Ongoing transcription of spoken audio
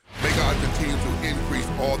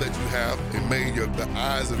have, and may the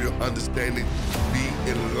eyes of your understanding be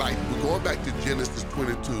enlightened. We're going back to Genesis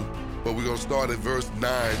 22, but we're going to start at verse 9,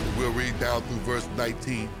 and we'll read down through verse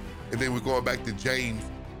 19, and then we're going back to James,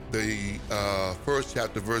 the first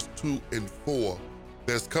chapter, verse 2 and 4.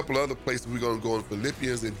 There's a couple other places we're going to go in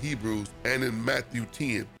Philippians and Hebrews and in Matthew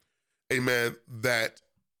 10, amen, that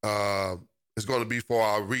is going to be for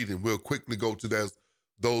our reading. We'll quickly go to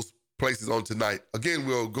those places on tonight. Again,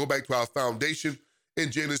 we'll go back to our foundation in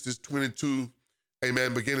Genesis 22,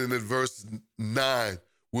 amen, beginning at verse 9.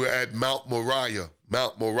 We're at Mount Moriah,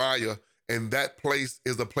 and that place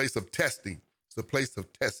is a place of testing. It's a place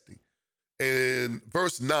of testing. And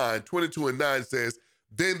verse 9, 22 and 9 says,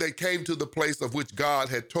 "Then they came to the place of which God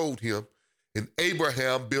had told him, and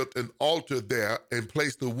Abraham built an altar there and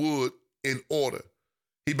placed the wood in order.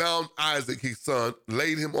 He bound Isaac, his son,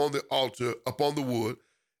 laid him on the altar upon the wood,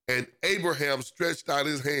 and Abraham stretched out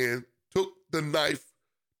his hand, took the knife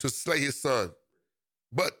to slay his son.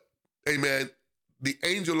 But," amen, "the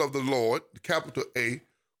angel of the Lord," capital A,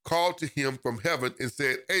 "called to him from heaven and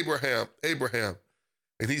said, 'Abraham, Abraham.'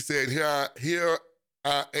 And he said, 'Here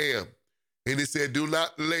I am.' And he said, 'Do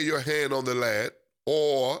not lay your hand on the lad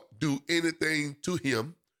or do anything to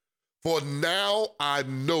him. For now I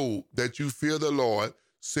know that you fear the Lord,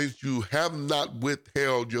 since you have not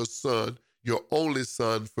withheld your son, your only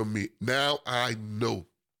son, from me. Now I know.'"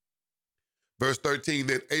 Verse 13,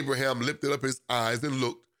 "Then Abraham lifted up his eyes and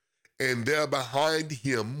looked, and there behind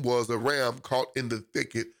him was a ram caught in the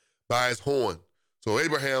thicket by his horn. So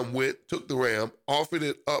Abraham went, took the ram, offered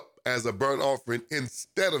it up as a burnt offering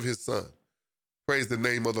instead of his son." Praise the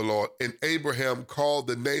name of the Lord. "And Abraham called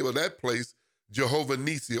the name of that place Jehovah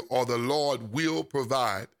Nissi, or the Lord will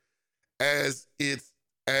provide, as it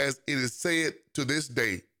is said to this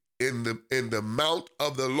day, in the mount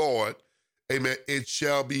of the Lord, amen, it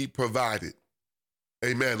shall be provided."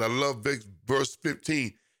 Amen. I love verse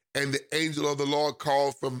 15. "And the angel of the Lord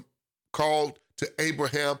called to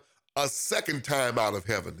Abraham a second time out of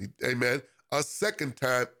heaven." Amen. A second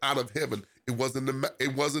time out of heaven. It wasn't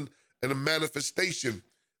in a manifestation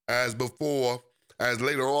as before, as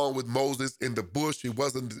later on with Moses in the bush. It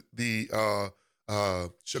wasn't the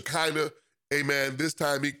Shekinah. Amen. This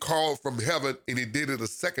time he called from heaven, and he did it a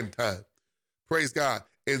second time. Praise God.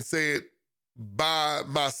 "And said, 'By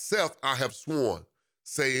myself I have sworn,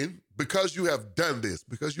 saying, because you have done this,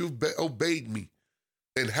 because you've obeyed me,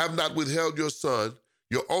 and have not withheld your son,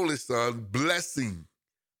 your only son, blessing,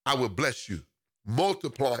 I will bless you.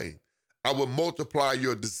 Multiplying, I will multiply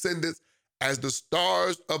your descendants as the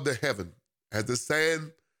stars of the heaven, as the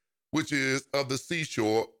sand which is of the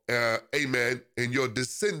seashore. Amen. And your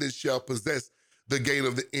descendants shall possess the gate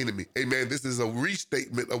of the enemy.'" Amen. This is a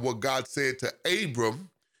restatement of what God said to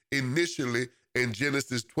Abram initially in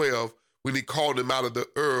Genesis 12 when he called him out of the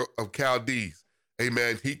Ur of Chaldees.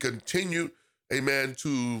 Amen. He continued, amen,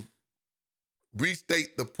 to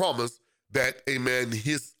restate the promise that, amen,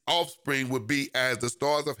 his offspring would be as the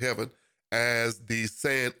stars of heaven, as the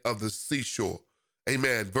sand of the seashore.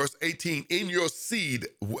 Amen. Verse 18, "In your seed,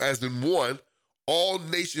 as in one, all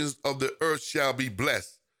nations of the earth shall be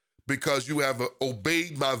blessed, because you have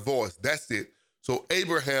obeyed my voice." That's it. So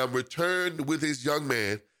Abraham returned with his young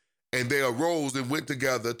man, and they arose and went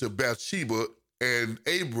together to Beersheba, and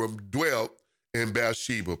Abram dwelt in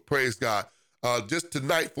Beersheba. Praise God. Just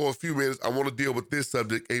tonight, for a few minutes, I want to deal with this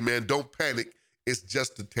subject. Amen. Don't panic. It's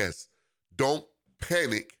just a test. Don't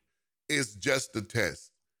panic. It's just a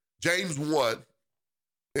test. James 1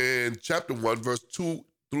 in chapter 1, verse 2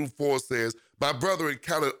 through 4 says, "My brethren,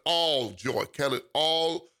 count it all joy. Count it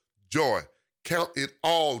all joy. Count it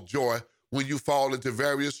all joy when you fall into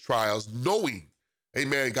various trials, knowing,"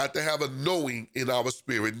 amen, got to have a knowing in our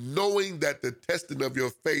spirit, "knowing that the testing of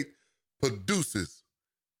your faith produces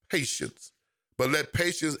patience. But let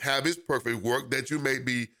patience have its perfect work, that you may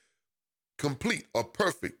be complete or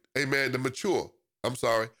perfect," amen,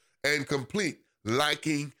 and complete,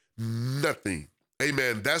 lacking nothing.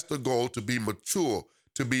 Amen. That's the goal, to be mature,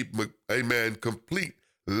 to be, amen, complete,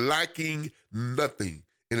 lacking nothing.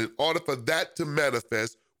 And in order for that to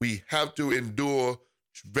manifest, we have to endure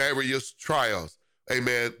various trials.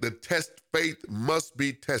 Amen. The faith must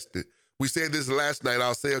be tested. We said this last night,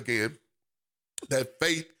 I'll say again, that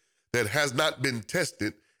faith that has not been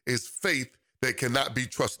tested is faith that cannot be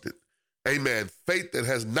trusted. Amen. Faith that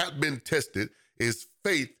has not been tested is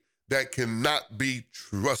faith that cannot be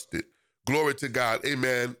trusted. Glory to God.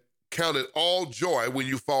 Amen. Count it all joy when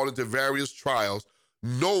you fall into various trials,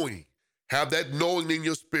 knowing, have that knowing in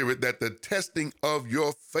your spirit that the testing of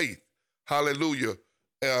your faith, hallelujah,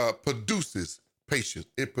 produces patience.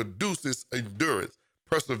 It produces endurance,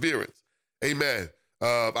 perseverance. Amen.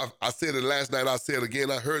 I said it last night. I said it again.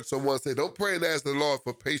 I heard someone say, don't pray and ask the Lord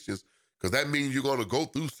for patience because that means you're going to go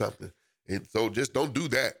through something. And so just don't do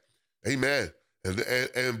that. Amen.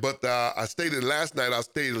 But I stated last night, I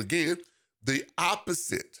stated again, the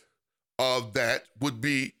opposite of that would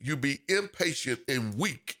be you be impatient and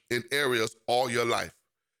weak in areas all your life,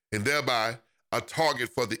 and thereby a target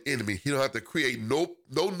for the enemy. He don't have to create no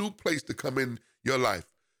new place to come in your life,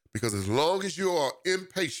 because as long as you are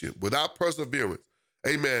impatient, without perseverance,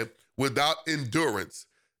 amen, without endurance,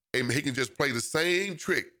 amen, he can just play the same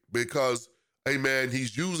trick because, amen,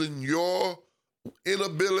 he's using your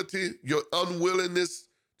inability, your unwillingness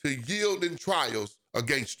to yield in trials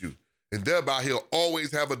against you. And thereby, he'll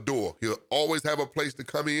always have a door. He'll always have a place to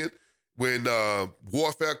come in. When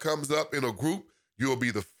warfare comes up in a group, you'll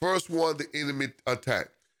be the first one the enemy attack.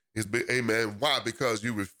 Amen. Why? Because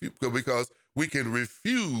because we can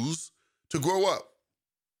refuse to grow up.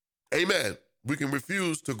 Amen. We can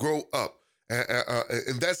refuse to grow up.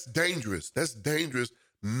 And that's dangerous. That's dangerous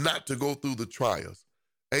not to go through the trials.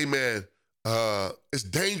 Amen. It's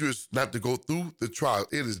dangerous not to go through the trial.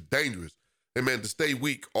 It is dangerous, amen, to stay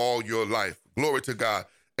weak all your life. Glory to God.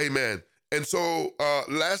 Amen. And so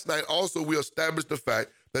last night also we established the fact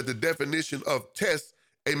that the definition of test,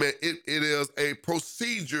 amen, it is a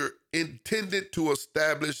procedure intended to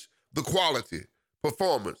establish the quality,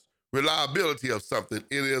 performance, reliability of something.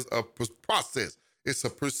 It is a process. It's a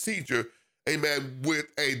procedure, amen, with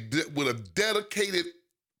a dedicated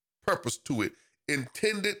purpose to it,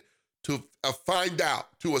 intended to find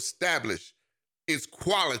out, to establish its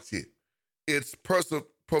quality, its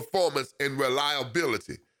performance and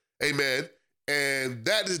reliability. Amen. And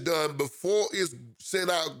that is done before it's sent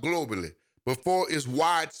out globally, before it's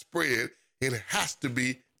widespread. It has to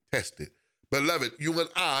be tested. Beloved, you and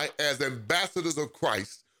I, as ambassadors of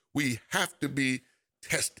Christ, we have to be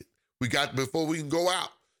tested. Before we can go out,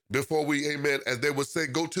 before we, amen, as they would say,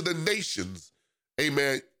 go to the nations,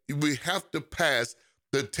 amen, we have to pass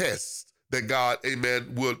the test that God,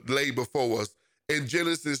 amen, will lay before us. In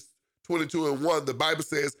Genesis 22:1, the Bible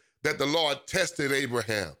says that the Lord tested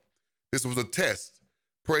Abraham. This was a test,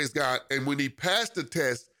 praise God. And when he passed the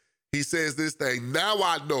test, he says this thing, now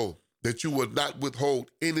I know that you will not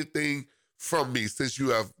withhold anything from me, since you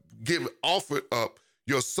have offered up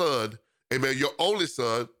your son, amen, your only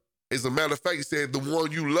son. As a matter of fact, he said, the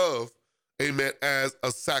one you love, amen, as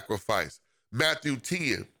a sacrifice. Matthew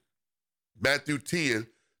 10,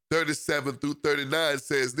 37 through 39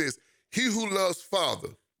 says this, he who loves father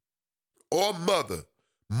or mother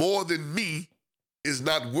more than me is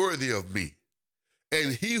not worthy of me.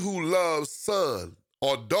 And he who loves son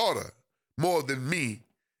or daughter more than me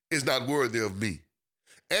is not worthy of me.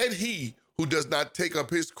 And he who does not take up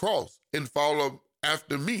his cross and follow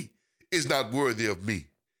after me is not worthy of me.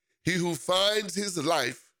 He who finds his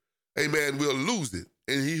life, amen, will lose it.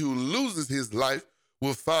 And he who loses his life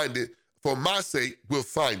will find it. For my sake, will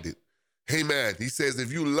find it. Amen. He says,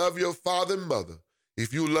 if you love your father and mother,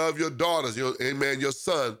 if you love your daughters, your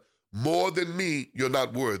son, more than me, you're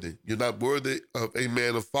not worthy. You're not worthy of,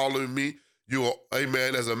 amen, of following me. You are,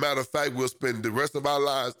 amen. As a matter of fact, we'll spend the rest of our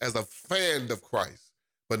lives as a fan of Christ,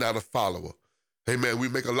 but not a follower. Amen. We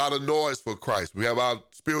make a lot of noise for Christ. We have our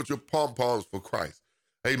spiritual pom-poms for Christ.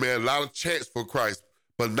 Amen. A lot of chants for Christ,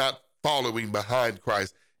 but not following behind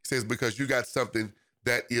Christ. He says, because you got something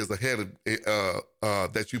that is ahead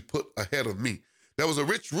of, that you put ahead of me. There was a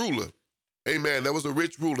rich ruler. Amen. There was a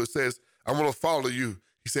rich ruler says, I want to follow you.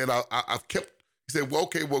 He said, I've kept, he said, well,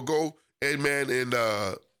 okay, well, go, amen, and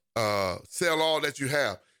sell all that you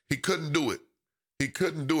have. He couldn't do it. He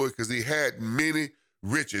couldn't do it because he had many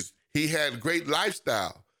riches. He had great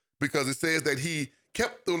lifestyle because it says that he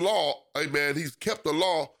kept the law, amen. He's kept the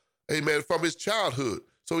law, amen, from his childhood.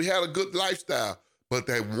 So he had a good lifestyle. But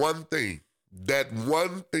that one thing,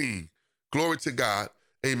 glory to God,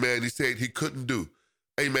 amen, he said he couldn't do.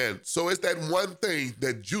 Amen. So it's that one thing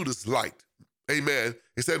that Judas liked. Amen.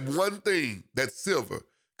 It's that one thing, that silver,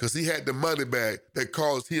 because he had the money bag that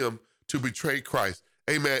caused him to betray Christ.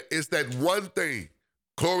 Amen. It's that one thing.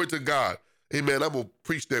 Glory to God. Amen. I'm going to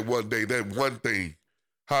preach that one day, that one thing.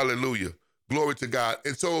 Hallelujah. Glory to God.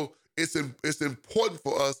 And so it's important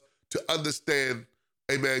for us to understand,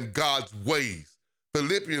 amen, God's ways.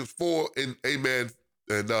 Philippians 4 and, amen,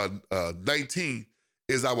 and 19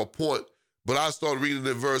 is our point. But I started reading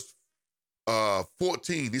in verse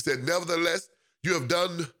 14. He said, nevertheless, you have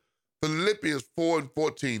done, Philippians 4 and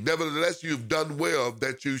 14, nevertheless, you've done well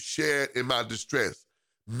that you shared in my distress.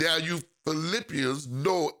 Now you Philippians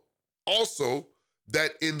know also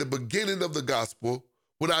that in the beginning of the gospel,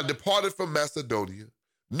 when I departed from Macedonia,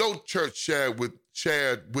 no church shared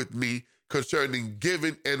with me concerning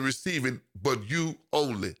giving and receiving, but you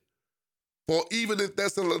only. For even in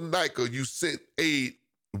Thessalonica you sent aid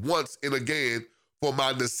once and again for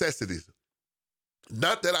my necessities.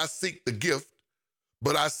 Not that I seek the gift,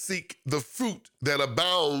 but I seek the fruit that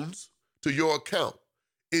abounds to your account.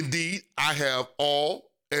 Indeed, I have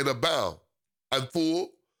all and abound. I'm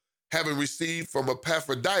full, having received from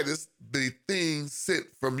Epaphroditus the things sent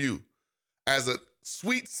from you, as a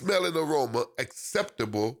sweet-smelling aroma,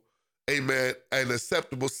 acceptable, amen, an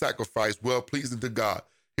acceptable sacrifice, well-pleasing to God.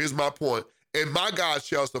 Here's my point. And my God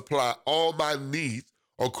shall supply all my needs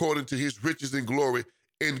according to his riches and glory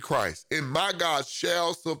in Christ. And my God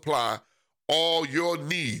shall supply all your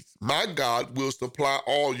needs. My God will supply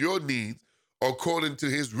all your needs according to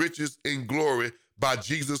his riches and glory by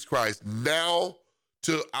Jesus Christ. Now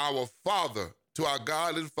to our Father, to our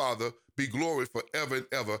God and Father, be glory forever and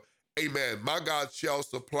ever. Amen. My God shall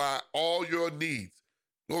supply all your needs.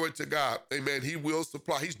 Glory to God. Amen. He will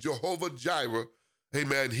supply. He's Jehovah Jireh.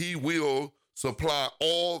 Amen. He will supply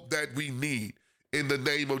all that we need in the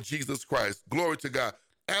name of Jesus Christ. Glory to God.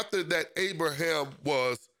 After that, Abraham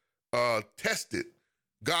was tested.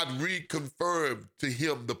 God reconfirmed to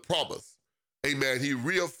him the promise. Amen. He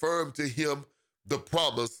reaffirmed to him the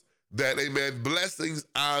promise that, amen, blessings,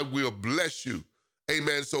 I will bless you.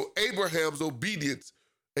 Amen. So Abraham's obedience,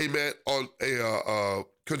 amen, on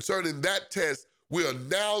concerning that test, we are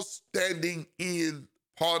now standing in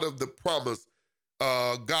part of the promise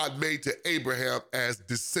God made to Abraham as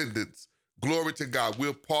descendants. Glory to God.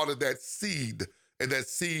 We're part of that seed, and that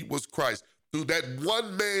seed was Christ. Through that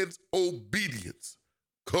one man's obedience,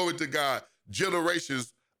 glory to God,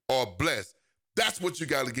 generations are blessed. That's what you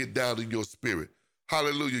got to get down in your spirit.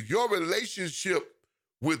 Hallelujah. Your relationship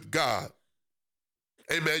with God,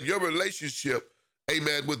 amen, your relationship,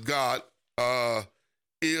 amen, with God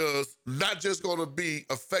is not just going to be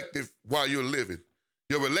effective while you're living.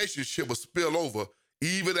 Your relationship will spill over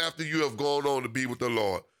even after you have gone on to be with the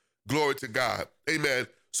Lord. Glory to God. Amen.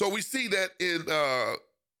 So we see that in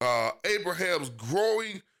Abraham's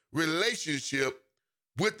growing relationship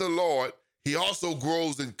with the Lord, he also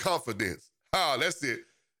grows in confidence. That's it.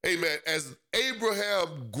 Amen. As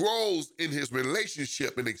Abraham grows in his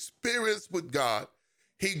relationship and experience with God,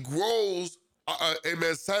 he grows,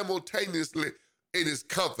 amen, simultaneously in his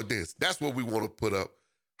confidence. That's what we want to put up.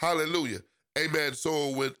 Hallelujah. Amen. So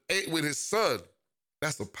when his son,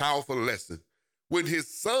 that's a powerful lesson. When his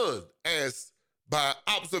son asked by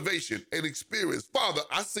observation and experience, Father,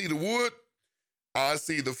 I see the wood, I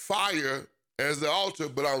see the fire as the altar,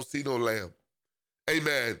 but I don't see no lamb.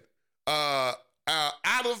 Amen.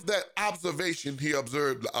 Out of that observation, he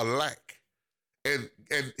observed a lack. And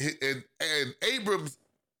Abram's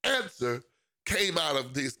answer came out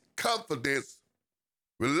of this confidence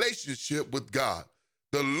relationship with God.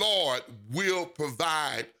 The Lord will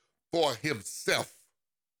provide for himself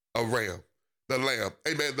a ram, the lamb.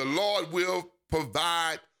 Amen. The Lord will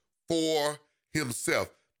provide for himself.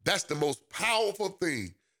 That's the most powerful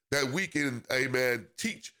thing that we can, amen,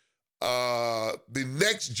 teach the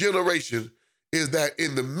next generation, is that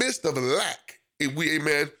in the midst of lack,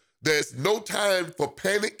 amen, there's no time for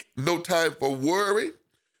panic, no time for worry,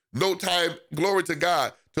 no time, glory to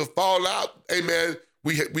God, to fall out. Amen.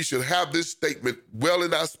 We should have this statement well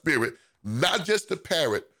in our spirit, not just to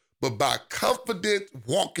parrot, but by confident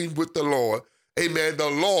walking with the Lord. Amen. The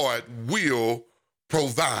Lord will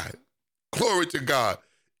provide. Glory to God.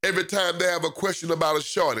 Every time they have a question about a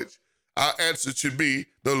shortage, our answer should be,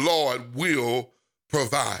 the Lord will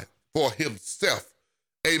provide for himself.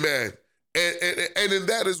 Amen. And in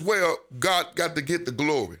that as well, God got to get the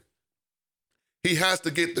glory. He has to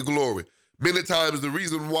get the glory. Many times the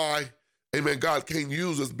reason why, amen, God can't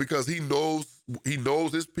use us because he knows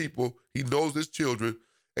his people, he knows his children.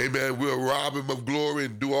 Amen. We'll rob him of glory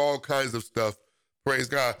and do all kinds of stuff. Praise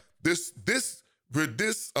God. This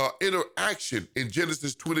interaction in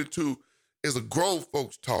Genesis 22 is a grown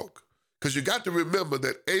folks talk, because you got to remember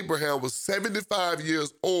that Abraham was 75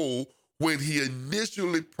 years old when he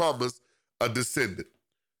initially promised a descendant.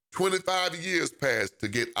 25 years passed to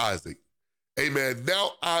get Isaac. Amen.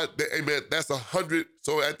 Now, amen, that's 100.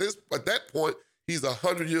 So at that point, he's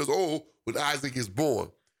 100 years old when Isaac is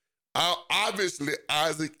born. Obviously,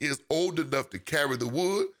 Isaac is old enough to carry the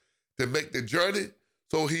wood, to make the journey.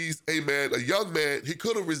 So he's, amen, a young man. He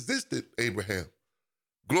could have resisted Abraham.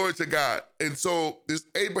 Glory to God. And so this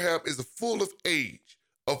Abraham is a full age.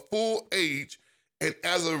 And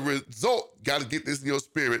as a result, got to get this in your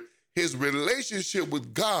spirit, his relationship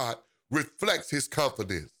with God reflects his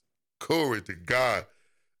confidence. Glory to God.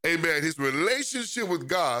 Amen. His relationship with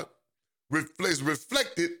God is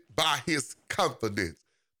reflected by his confidence.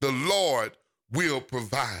 the Lord will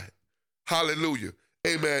provide. Hallelujah.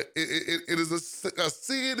 Amen. It is a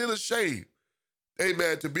sin and a shame,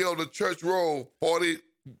 amen, to be on the church roll 40,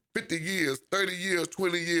 50 years, 30 years,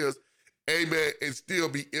 20 years, amen, and still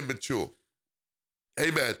be immature.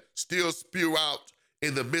 Amen. Still spew out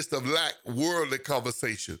in the midst of lack worldly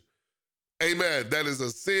conversation. Amen. That is a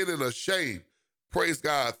sin and a shame. Praise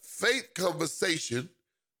God. Faith conversation,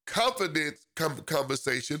 confidence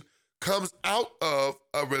conversation comes out of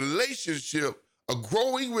a relationship, a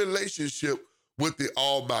growing relationship with the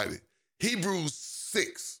Almighty. Hebrews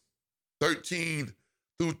 6, 13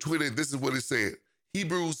 through 20, this is what it said.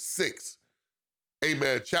 Hebrews 6,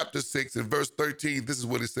 amen, chapter 6 and verse 13, this is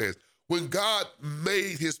what it says. When God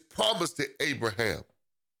made his promise to Abraham,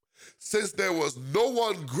 since there was no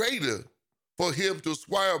one greater for him to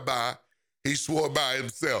swear by, he swore by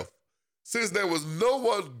himself. Since there was no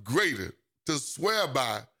one greater to swear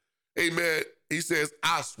by, amen, he says,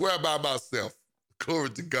 I swear by myself. Glory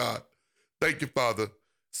to God. Thank you, Father.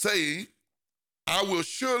 Saying, I will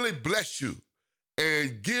surely bless you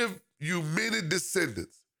and give you many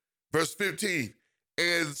descendants. Verse 15,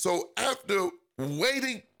 and so after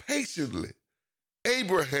waiting patiently,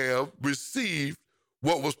 Abraham received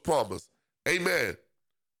what was promised. Amen.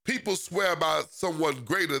 People swear by someone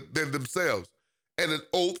greater than themselves, and an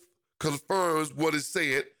oath confirms what is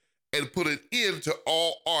said and put an end to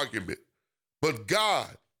all argument. But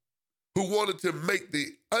God, who wanted to make the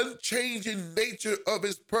unchanging nature of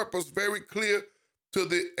his purpose very clear to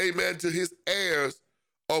to his heirs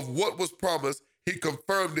of what was promised, he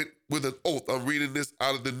confirmed it with an oath. I'm reading this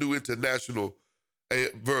out of the New International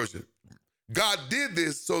Version. God did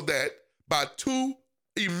this so that by two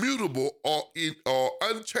immutable or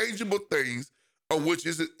unchangeable things on which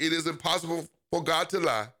it is impossible for God to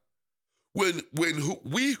lie,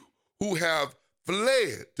 we who have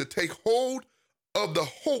fled to take hold of the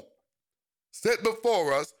hope set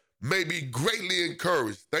before us may be greatly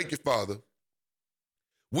encouraged. Thank you, Father.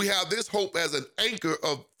 We have this hope as an anchor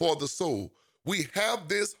for the soul. We have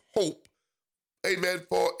this hope, amen,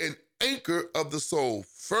 for an anchor of the soul,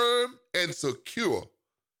 firm and secure.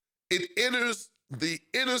 It enters the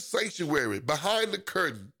inner sanctuary behind the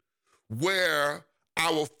curtain where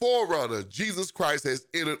our forerunner, Jesus Christ, has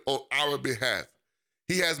entered on our behalf.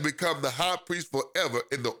 He has become the high priest forever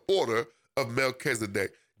in the order of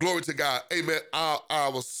Melchizedek. Glory to God. Amen.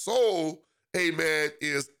 Our soul, amen,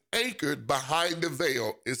 is anchored behind the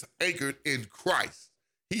veil, is anchored in Christ.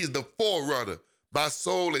 He is the forerunner. My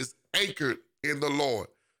soul is anchored in the Lord.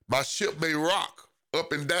 My ship may rock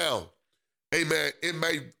up and down. Amen. It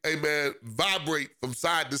may, amen, vibrate from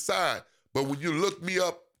side to side. But when you look me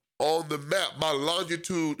up on the map, my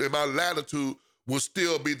longitude and my latitude will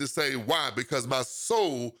still be the same. Why? Because my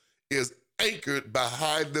soul is anchored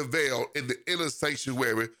behind the veil in the inner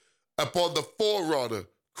sanctuary upon the forerunner,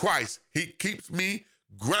 Christ. He keeps me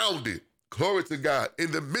grounded. Glory to God.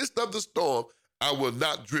 In the midst of the storm, I will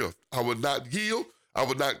not drift. I will not yield. I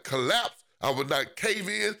will not collapse. I will not cave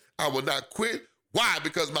in. I will not quit. Why?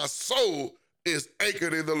 Because my soul is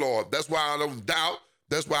anchored in the Lord. That's why I don't doubt.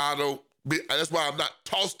 That's why I'm not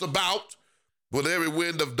tossed about with every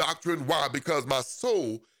wind of doctrine. Why? Because my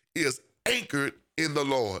soul is anchored in the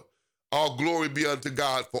Lord. All glory be unto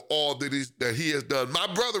God for all that he has done. My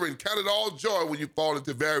brethren, count it all joy when you fall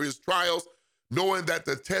into various trials, knowing that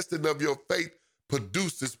the testing of your faith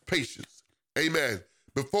produces patience. Amen.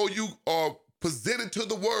 Before you are presented to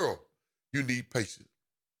the world, you need patience.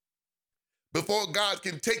 Before God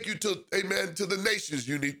can take you to, amen, to the nations,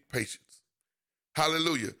 you need patience.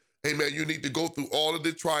 Hallelujah. Amen. You need to go through all of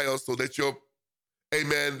the trials so that your,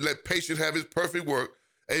 amen, let patience have his perfect work.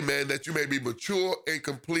 Amen. That you may be mature and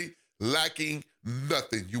complete, lacking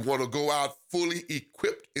nothing. You want to go out fully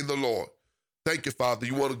equipped in the Lord. Thank you, Father.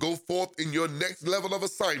 You want to go forth in your next level of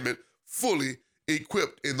assignment, fully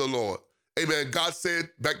equipped in the Lord. Amen. God said,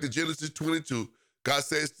 back to Genesis 22, God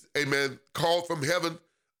says, amen, called from heaven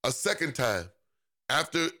a second time.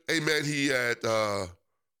 After, amen, he had, God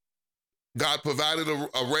provided a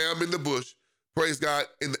ram in the bush. Praise God.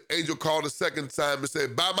 And the angel called a second time and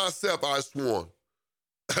said, by myself I sworn,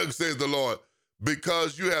 says the Lord,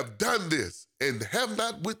 because you have done this and have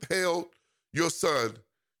not withheld your son,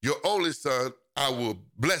 your only son, I will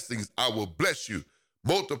bless you.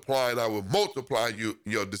 Multiplying, I will multiply you,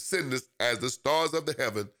 your descendants as the stars of the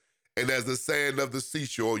heaven and as the sand of the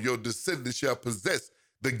seashore. Your descendants shall possess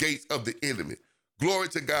the gates of the enemy. Glory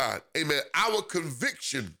to God. Amen. Our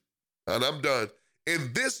conviction, and I'm done,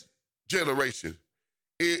 in this generation,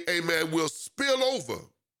 amen, will spill over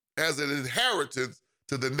as an inheritance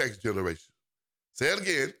to the next generation. Say it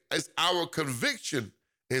again. It's our conviction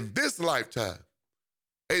in this lifetime,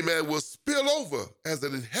 amen, will spill over as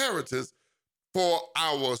an inheritance for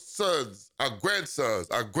our sons, our grandsons,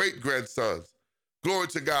 our great-grandsons. Glory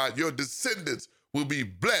to God. Your descendants will be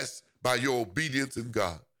blessed by your obedience in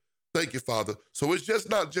God. Thank you, Father. So it's just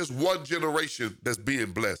not just one generation that's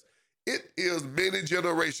being blessed. It is many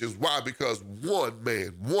generations. Why? Because one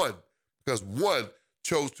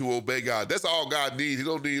chose to obey God. That's all God needs. He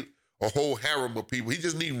don't need a whole harem of people. He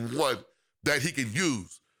just needs one that he can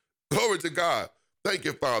use. Glory to God. Thank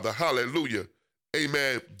you, Father. Hallelujah.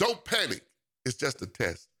 Amen. Don't panic. It's just a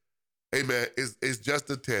test. Amen. It's just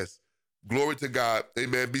a test. Glory to God.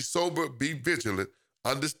 Amen. Be sober, be vigilant,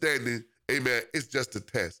 understanding. Amen. It's just a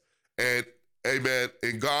test. And amen.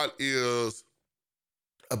 And God is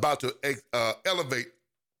about to elevate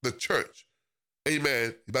the church.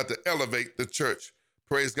 Amen. He's about to elevate the church.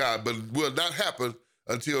 Praise God. But it will not happen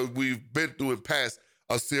until we've been through and passed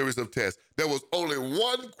a series of tests. There was only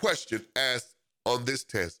one question asked on this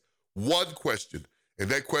test. One question. And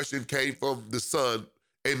that question came from the son.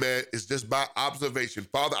 Amen. It's just by observation.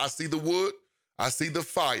 Father, I see the wood. I see the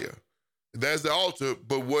fire. And there's the altar,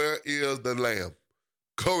 but where is the lamb?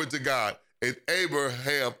 Glory to God. And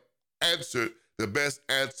Abraham answered the best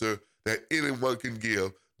answer that anyone can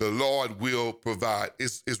give. The Lord will provide.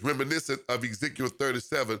 It's reminiscent of Ezekiel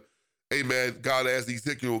 37. Amen. God asked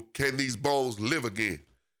Ezekiel, can these bones live again?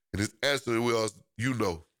 And his answer was, you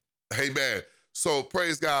know. Amen. So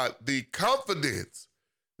praise God. The confidence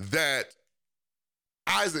that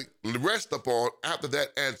Isaac rests upon after that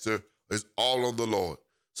answer is all on the Lord.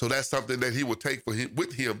 So that's something that he will take for him,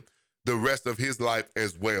 with him the rest of his life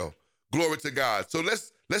as well. Glory to God. So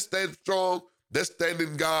let's stand strong. Let's stand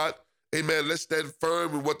in God. Amen. Let's stand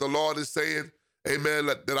firm in what the Lord is saying. Amen.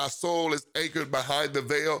 That our soul is anchored behind the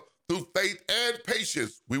veil. Through faith and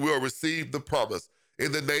patience, we will receive the promise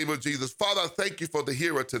in the name of Jesus. Father, I thank you for the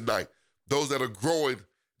hearer tonight, those that are growing,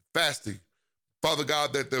 fasting. Father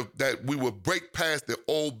God, that we will break past the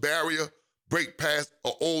old barrier, break past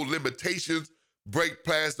old limitations, break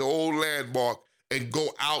past the old landmark, and go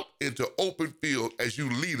out into open field as you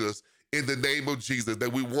lead us in the name of Jesus,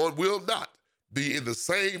 that we will not be in the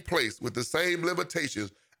same place with the same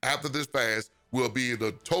limitations after this fast. We'll be in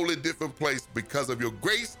a totally different place because of your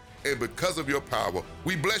grace and because of your power.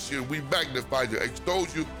 We bless you, we magnify you, extol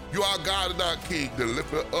you. You are God and our King, the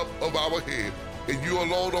lifter up of our head, and you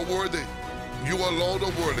alone are worthy. You alone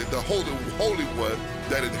are worthy, the Holy One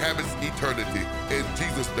that inhabits eternity. In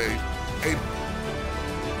Jesus' name, amen.